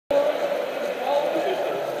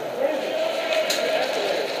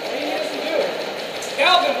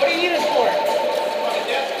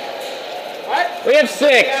have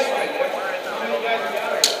 6.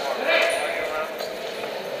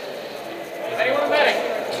 Anyone medic?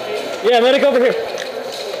 Yeah, medic over here.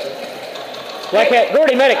 Black hat.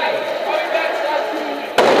 Gordy, medic.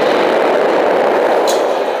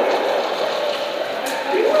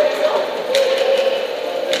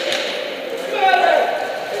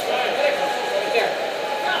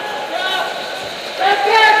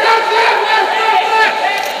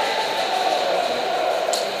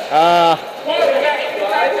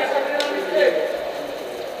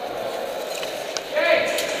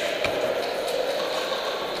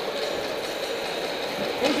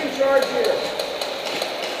 Who's in charge here?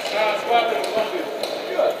 Squad leader.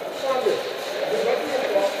 Good.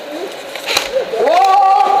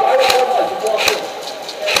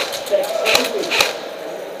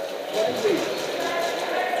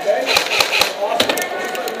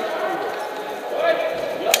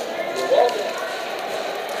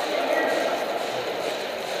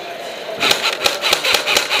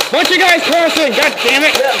 Bunch of guys crossing. God damn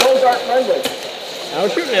it. Yeah, those aren't friendly. I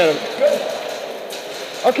was shooting at him.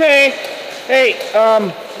 Okay. Hey,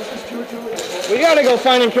 we gotta go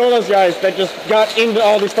find and kill those guys that just got into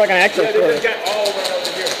all these fucking access Yeah, they doors. just got all right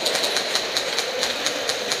over here.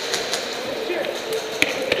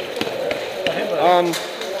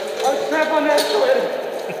 I'll snap on that escalator.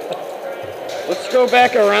 Let's go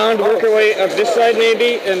back around, work our way up this side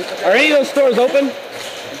maybe. And are any of those stores open?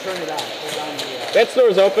 Turn it on. That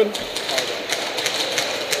store's open.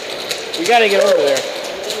 We gotta get over there.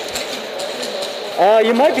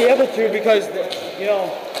 You might be able to because, You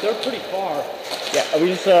know, they're pretty far. yeah,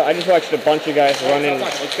 I just watched a bunch of guys run in.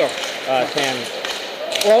 Let's go. 10.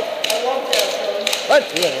 Well,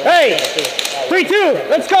 hey, 3, 2,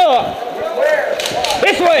 let's go.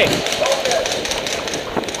 This way.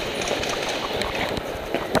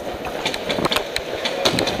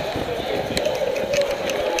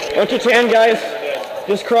 Bunch of 10 guys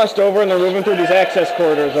just crossed over and they're moving through these access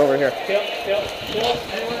corridors over here.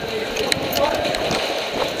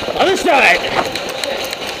 Other side.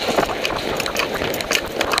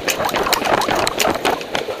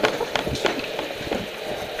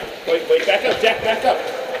 Wait, back up, Jack, back up.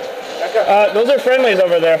 Back up. Those are friendlies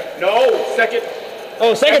over there. No, second.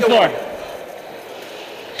 Oh, second floor. One.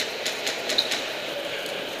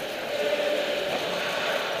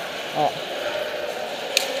 Oh.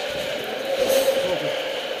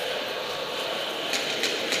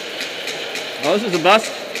 Oh, this is a bus.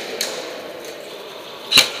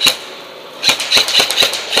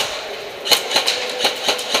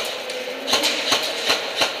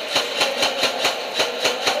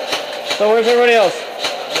 So where's everybody else?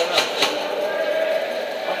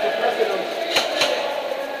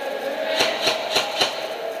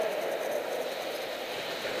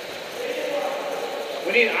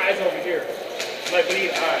 We need eyes over here. Like, we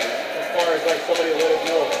need eyes. As far as, like, somebody to let us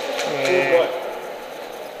know who's what.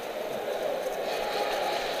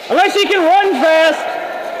 Unless you can run fast.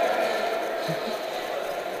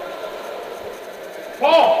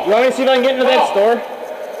 Paul! You want me to see if I can get into that store?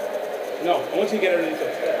 No, I want you to get underneath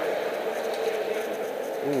those steps.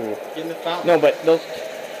 Ooh. Get in the fountain. No, but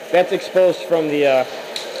that's exposed from the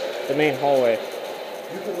main hallway.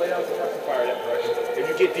 You can lay down suppressor fire that direction if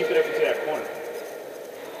you get deep enough into that corner.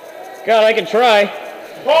 God, I can try.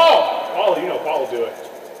 Paul! Paul, you know Paul will do it.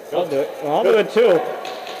 I'll do it. Well, I'll do it too.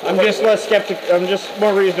 I'm just less skeptical. I'm just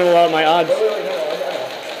more reasonable about my odds. Once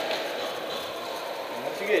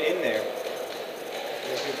you get in there,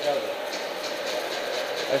 you'll get out of it.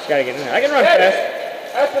 I just gotta get in there. I can run fast.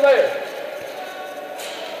 Escalator.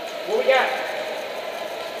 What we got?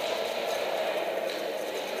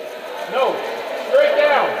 No. Straight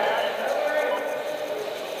down.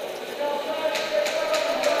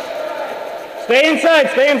 Stay inside.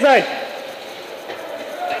 Stay inside.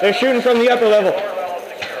 They're shooting from the upper level.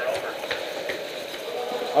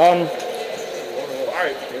 Alright,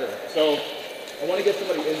 so I want to get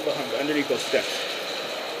somebody in behind, underneath those steps.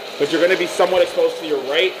 But you're going to be somewhat exposed to your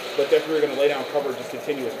right, but definitely you're going to lay down cover, just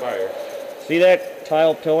continuous fire. See that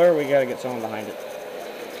tile pillar? We gotta get someone behind it.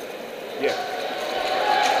 Yeah.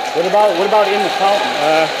 What about in the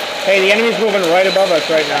fountain? Hey, the enemy's moving right above us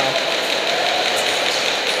right now.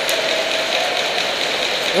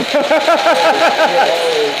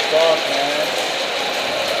 Holy fuck, man.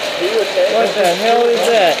 What the hell is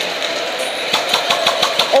that?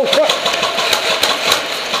 Oh, fuck!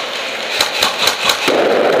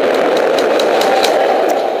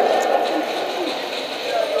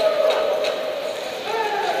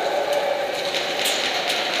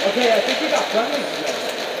 Okay, I think we got friendlies today.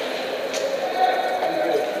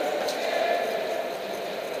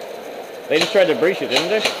 They just tried to breach it, didn't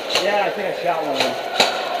they? Yeah, I think I shot one of them.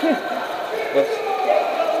 Whoops.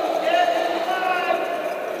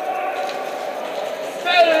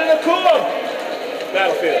 Better than a cool.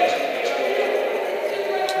 Battlefield.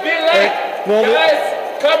 Be like, guys,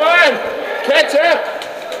 come on, catch up.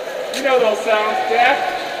 You know those sounds, Jack.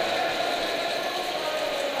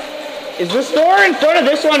 Is this door in front of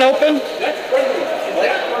this one open? That's friendly. Is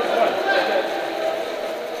that first one?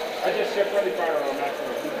 I just shift friendly fire on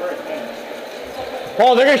maximum. He's very thin.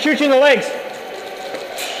 Paul, they're gonna shoot you in the legs.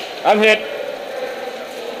 I'm hit.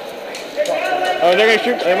 Oh, they're gonna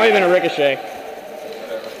shoot. It might have been a ricochet.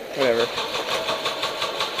 Whatever.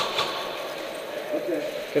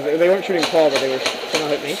 Because they weren't shooting Paul, but they were somehow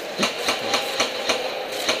hit me. You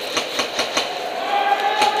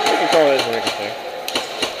can call it as a ricochet.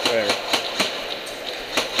 Whatever.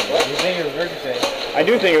 What? You think it was ricochet? I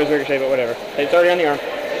do think it was ricochet, but whatever. It's already on the arm.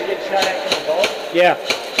 Did you get shot at from the ball? Yeah.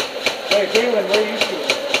 Wait, Caitlin, where are you shooting?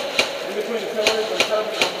 In between the pillars, the curve, I'm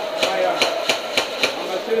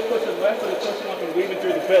going to say it's pushing left, but it's pushing up and weaving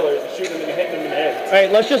through the pillars and shooting them and hitting them in the head.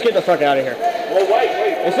 Alright, let's just get the fuck out of here. Well, wait.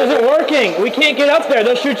 This isn't working. We can't get up there.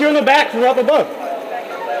 They'll shoot you in the back from up above.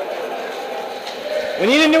 We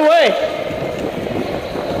need a new way.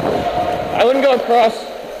 I wouldn't go across,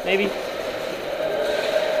 maybe.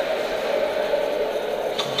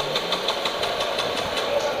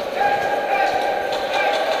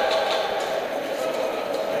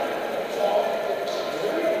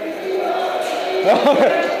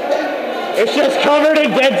 It's just covered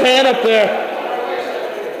in dead tan up there.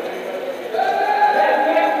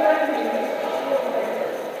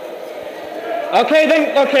 Okay,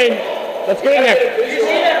 then, okay. Let's get in there. You see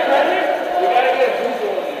that predator? We gotta get a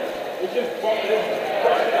visual in there. It's just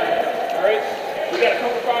alright? We gotta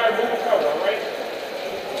cover fire, move and cover, alright?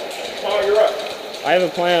 Paul, you're up. I have a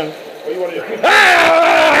plan. What do you want to do?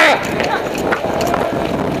 Ah!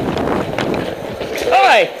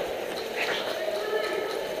 Hi!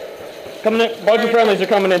 Coming in. Bunch of friendlies are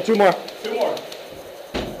coming in. 2 more. 2 more.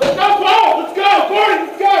 Let's go, Paul! Let's go! Gordon,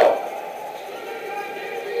 let's go!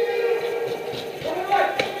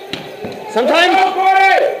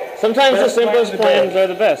 Sometimes the simplest plans are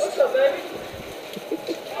the best. What's up, baby?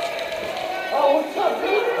 Oh, what's up,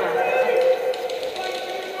 baby?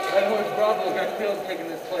 Red Horse Bravo got killed taking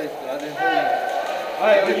this place, but I didn't hold him.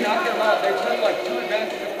 Alright, we knocked him out. They took like 2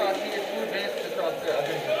 advances across here, 2 advances across there. I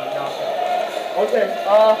think we knocked him. Okay,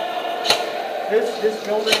 this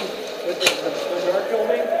building, with the north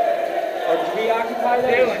building, do we occupy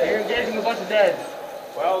that? You're engaging a bunch of deads.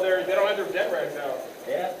 Well, they don't have their dead rags out.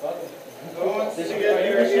 Yeah, fuck them.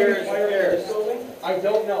 I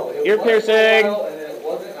don't know. Ear piercing.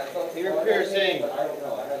 Ear piercing.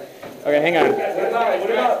 Okay, hang on. What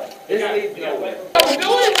about this lead? Do it!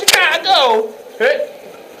 We gotta go! Hit!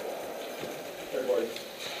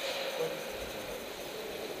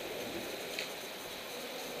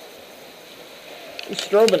 Who's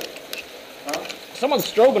strobing? Huh? Someone's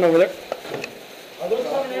strobing over there. Are those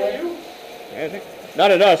coming at you? Yeah, I think.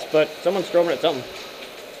 Not at us, but someone's strobing at something.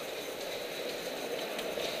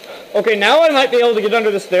 Okay, now I might be able to get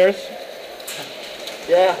under the stairs.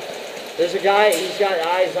 Yeah. There's a guy, he's got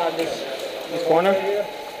eyes on this corner.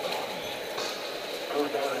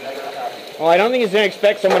 Well, I don't think he's going to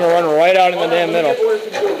expect someone to run right out in the damn middle.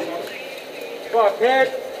 Fuck, Ted.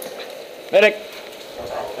 Medic.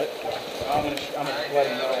 I'm gonna let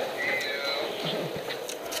him know.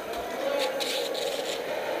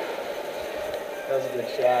 That was a good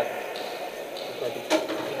shot.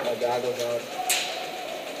 My goggles on.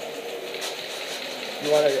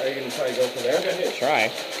 Are you going to try to go for there? Try.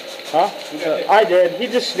 Huh? I did. He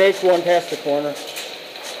just snaked one past the corner.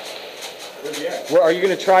 Where's he at? Where, are you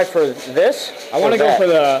going to try for this? I want to go for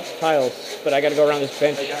the tiles, but I got to go around this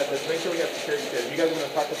bench. Hey guys, let's make sure we have security here. You guys are going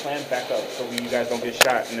to talk the plan back up so you guys don't get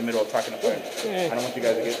shot in the middle of talking the plan. Yeah. I don't want you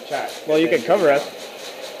guys to get shot. Well, you could cover us.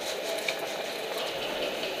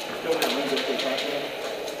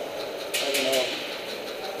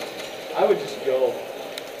 I would just go.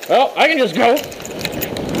 Well, I can just go.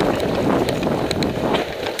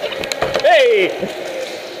 Hey!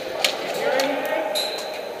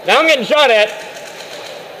 Now I'm getting shot at.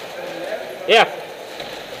 Yeah.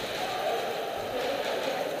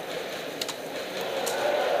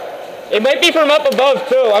 It might be from up above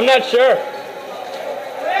too, I'm not sure.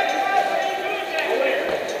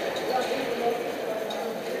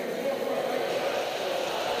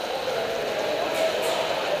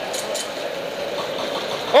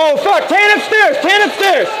 Oh fuck, tan upstairs, tan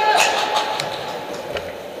upstairs!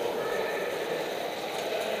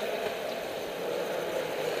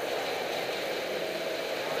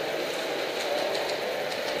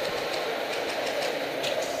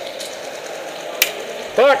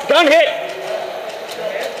 Look, gun hit.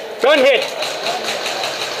 Gun hit.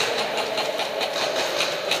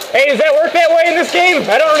 Hey, does that work that way in this game?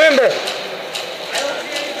 I don't remember.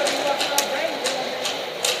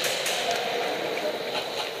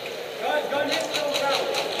 Gun hit still out.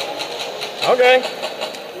 Okay.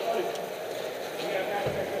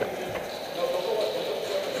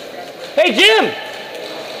 Hey, Jim!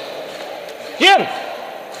 Jim!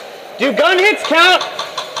 Do gun hits count?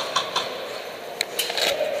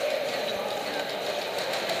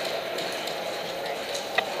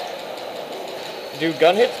 Do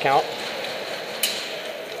gun hits count?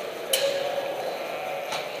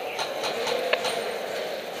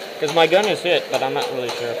 Because my gun is hit, but I'm not really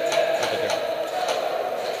sure.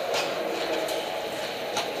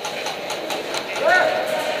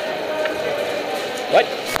 What?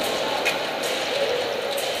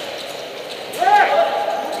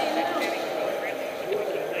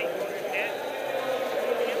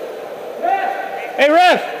 Hey,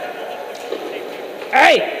 ref!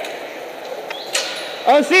 Hey!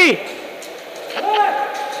 O.l.c.m.s.s.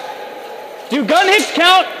 Do gun hits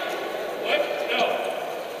count? What? No.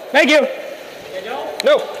 Thank you. You don't?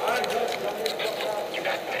 No.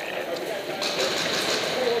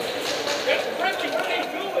 That's Reggie. What are you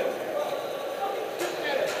doing?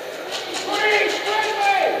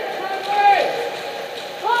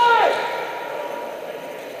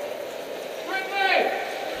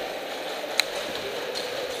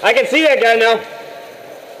 I can see that guy now.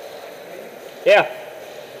 Yeah.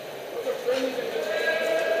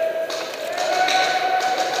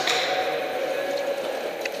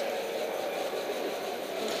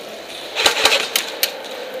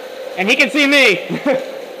 And he can see me.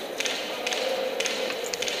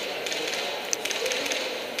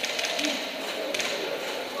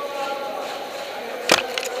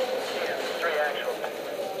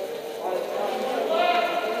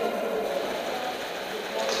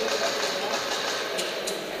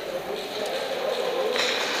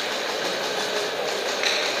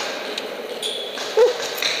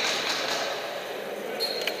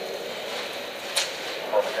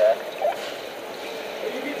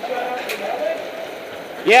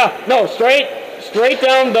 Yeah, no, straight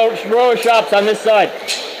down the row of shops on this side.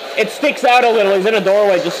 It sticks out a little. He's in a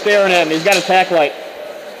doorway just staring at me. He's got a tack light.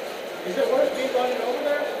 Is it worth me running over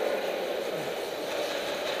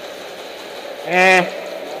there?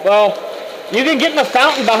 Well, you can get in the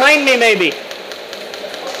fountain behind me maybe.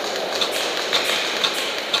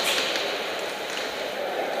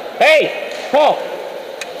 Hey, Paul,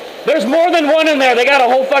 there's more than one in there. They got a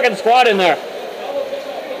whole fucking squad in there.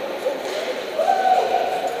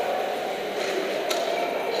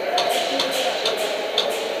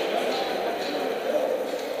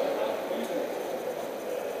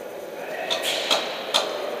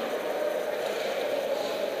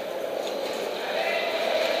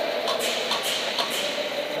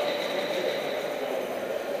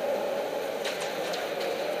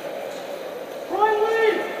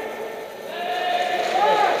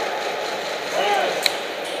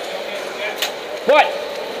 What?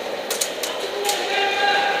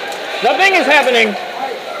 Nothing is happening.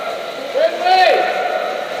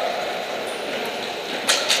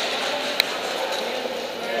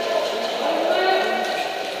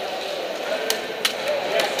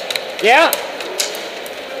 Yeah?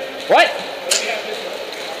 What?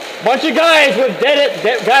 Bunch of guys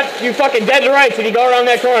with got you fucking dead to rights if you go around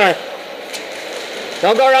that corner.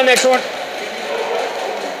 Don't go around that corner.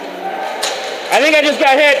 I think I just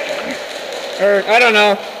got hit. Or, I don't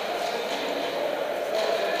know.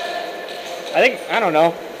 I don't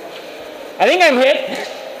know. I think I'm hit.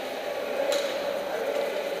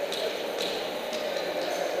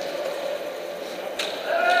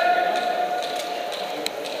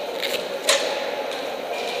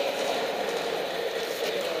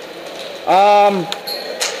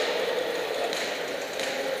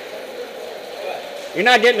 You're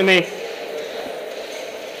not getting to me.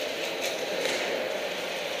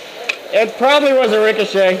 It probably was a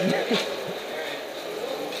ricochet.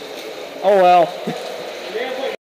 Oh well.